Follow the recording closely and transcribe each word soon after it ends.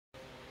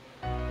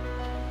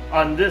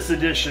On this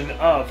edition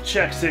of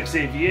Check 6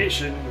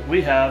 Aviation,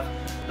 we have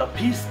the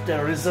piece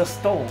de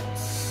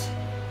resistance.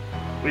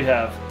 We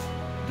have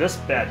this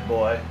bad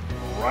boy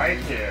right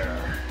here.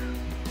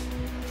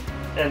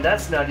 And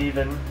that's not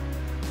even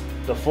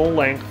the full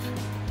length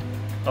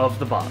of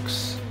the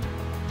box.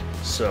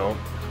 So,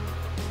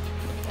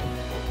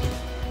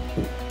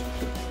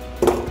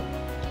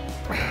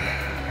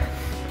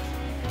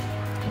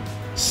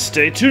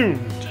 stay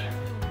tuned.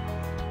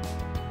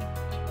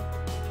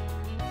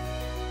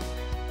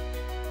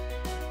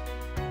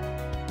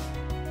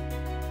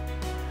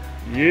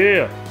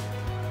 Yeah.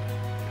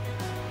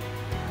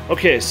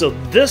 Okay, so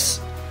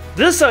this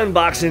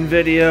unboxing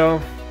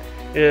video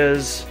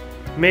is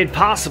made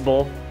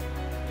possible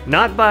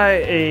not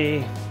by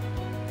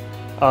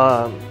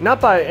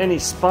any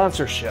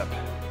sponsorship,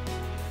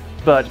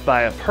 but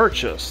by a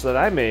purchase that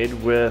I made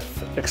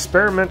with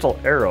experimental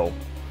Aero.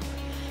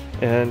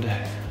 And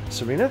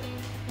Serena,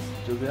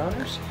 do the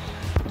honors.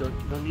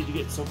 Don't need to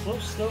get so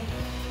close though.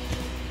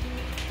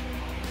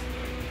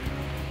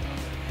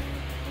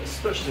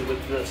 Especially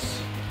with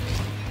this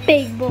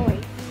big boy.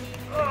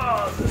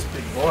 Oh, this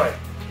big boy.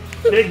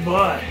 Big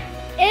boy.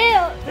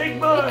 Ew. Big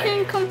boy. It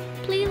can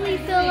completely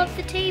fill up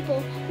the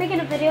table. Making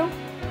a video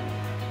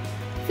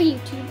for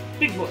YouTube.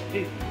 Big boy.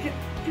 Hey, get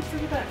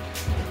further back.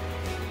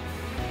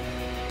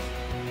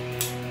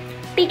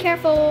 Be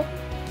careful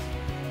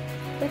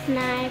with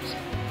knives.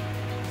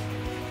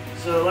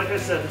 So, like I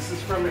said, this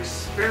is from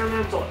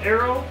Experimental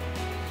Aero,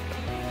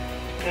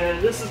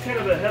 and this is kind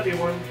of a heavy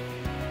one.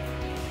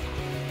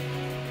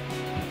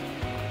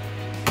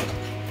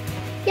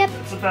 Yep.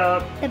 It's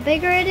about, the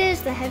bigger it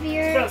is, the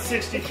heavier. It's about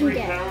 63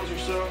 pounds or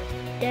so.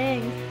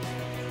 Dang.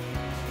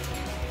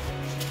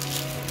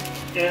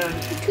 And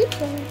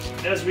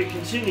as we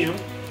continue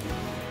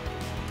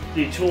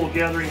the tool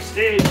gathering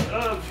stage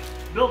of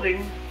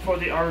building for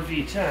the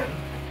RV-10,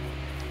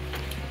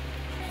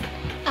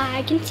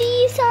 I can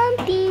see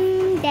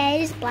something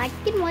that is black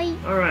and white.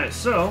 Alright,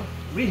 so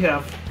we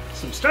have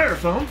some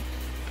styrofoam.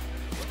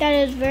 That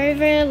is very,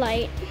 very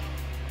light.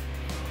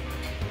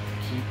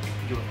 Keep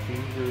your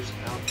fingers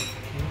out of the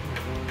camera.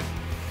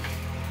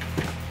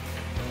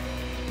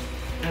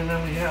 And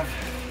then we have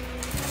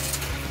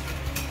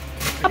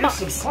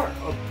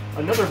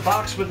another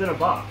box within a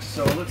box.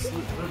 So let's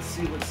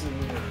see what's in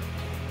here.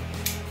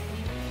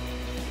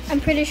 I'm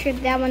pretty sure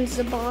that one's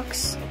the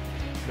box.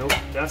 Nope,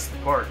 that's the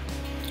part.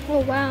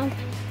 Oh wow.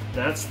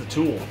 That's the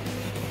tool.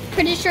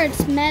 Pretty sure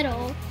it's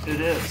metal. It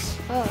is.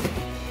 Oh.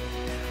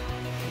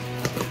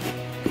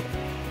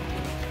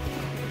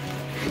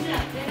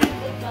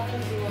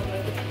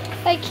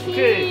 I can.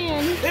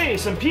 Okay. Hey,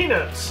 some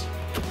peanuts.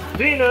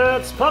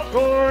 Peanuts,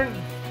 popcorn.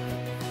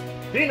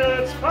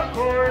 Peanuts,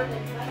 popcorn.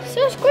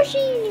 So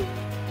squishy.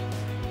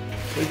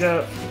 We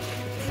got.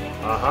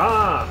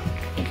 Aha.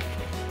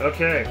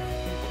 Okay.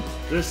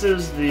 This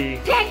is the.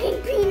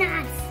 Packing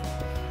peanuts.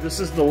 This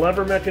is the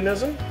lever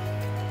mechanism.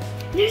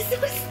 They're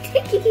so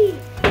sticky.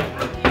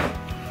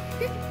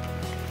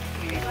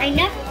 I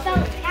never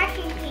felt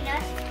packing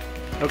peanuts.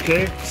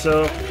 Okay,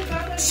 so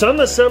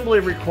some assembly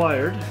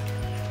required.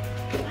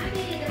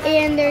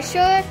 And there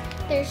should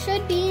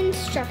be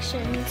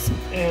instructions.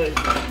 And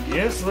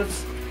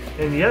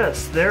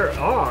yes, there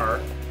are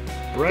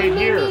right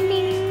here.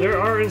 There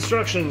are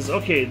instructions.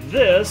 Okay,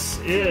 this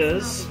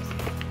is.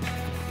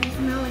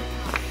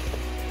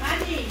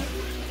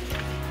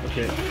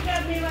 Okay.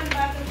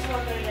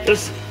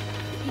 This.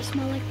 They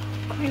smell like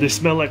popcorn. They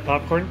smell like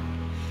popcorn.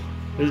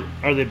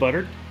 Are they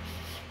buttered?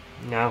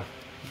 No.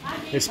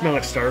 They smell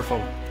like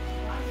styrofoam.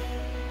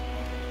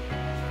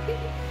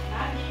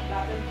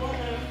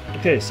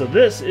 Okay, so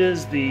this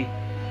is the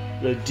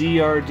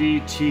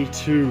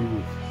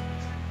DRDT-2.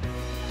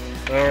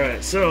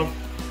 Alright, so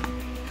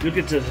you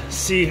get to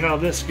see how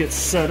this gets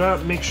set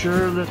up. Make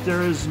sure that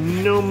there is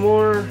no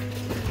more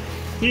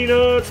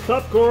peanuts,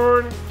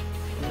 popcorn.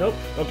 Nope.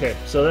 Okay,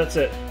 so that's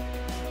it.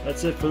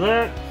 That's it for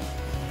that.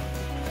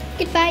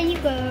 Goodbye, you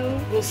go.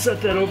 We'll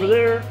set that over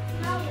there.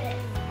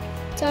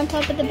 It's on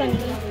top of the bunny.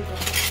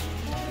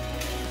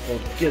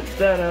 We'll get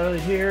that out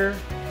of here.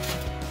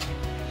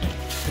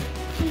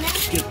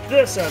 Get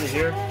this out of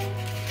here.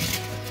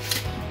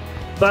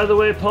 By the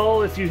way,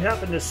 Paul, if you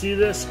happen to see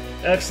this,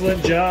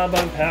 excellent job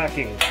on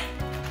packing.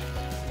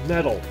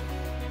 Metal.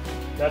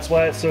 That's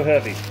why it's so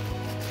heavy.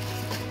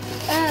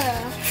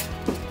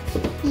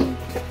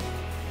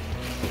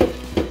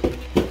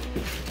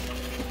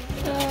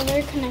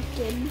 They're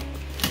connected.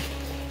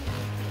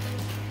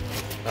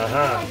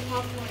 Aha.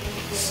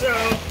 So.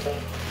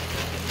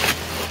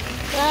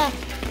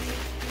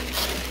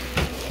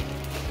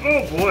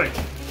 Oh boy.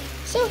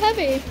 So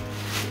heavy.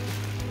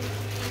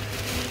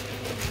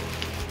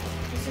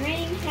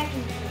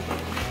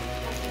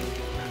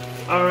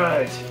 All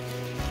right.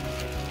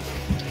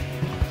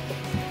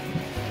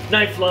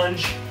 Knife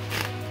lunge.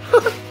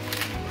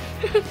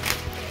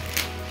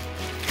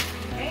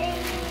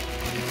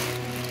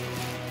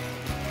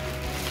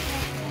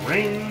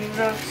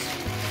 Raindrops.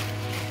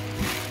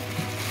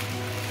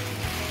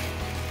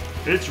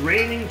 It's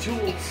raining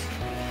tools.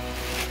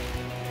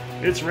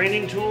 It's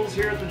raining tools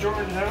here at the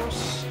Jordan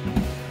house.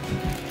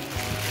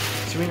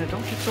 Serena,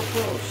 don't get so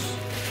close.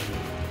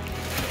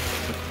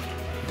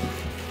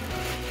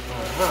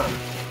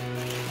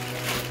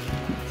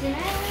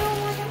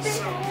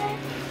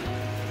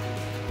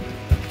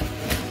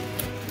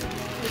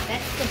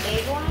 That's the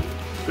big one?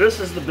 This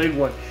is the big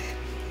one.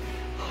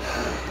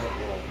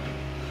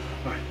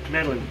 Alright,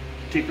 Madeline,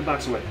 take the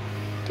box away.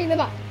 Take the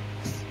box.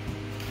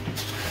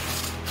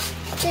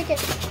 Take it.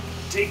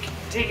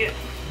 Take it.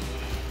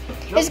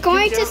 Nope, It's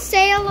going get to down.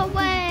 sail Get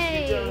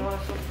away. down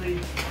off of the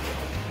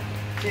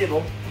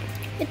table.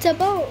 It's a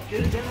boat.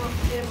 Get it down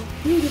off the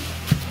table.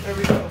 There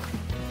we go.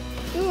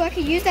 Ooh, I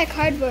could use that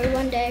cardboard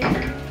one day.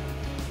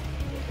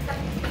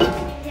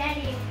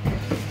 Daddy,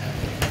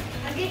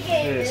 I'm gonna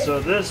get Okay, so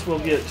this will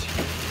get.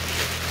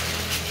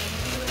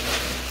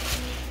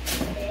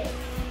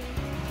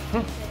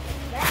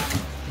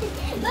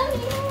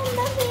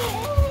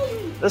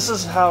 This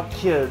is how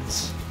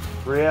kids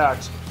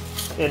react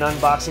in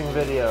unboxing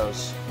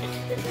videos.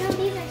 No,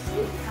 these are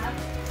soup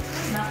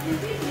cups. Nothing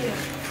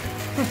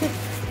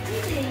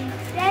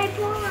Daddy,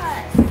 pull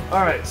us.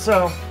 All right,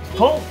 so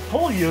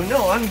pull you.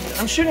 No,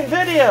 I'm shooting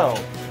video.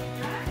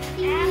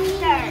 After.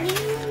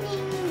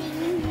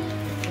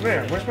 Come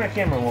here. Where's my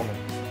camera woman?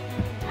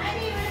 I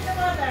need the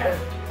mother.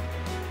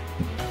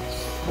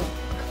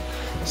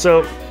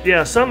 So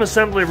yeah, some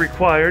assembly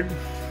required,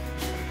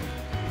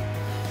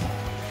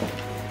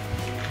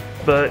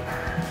 but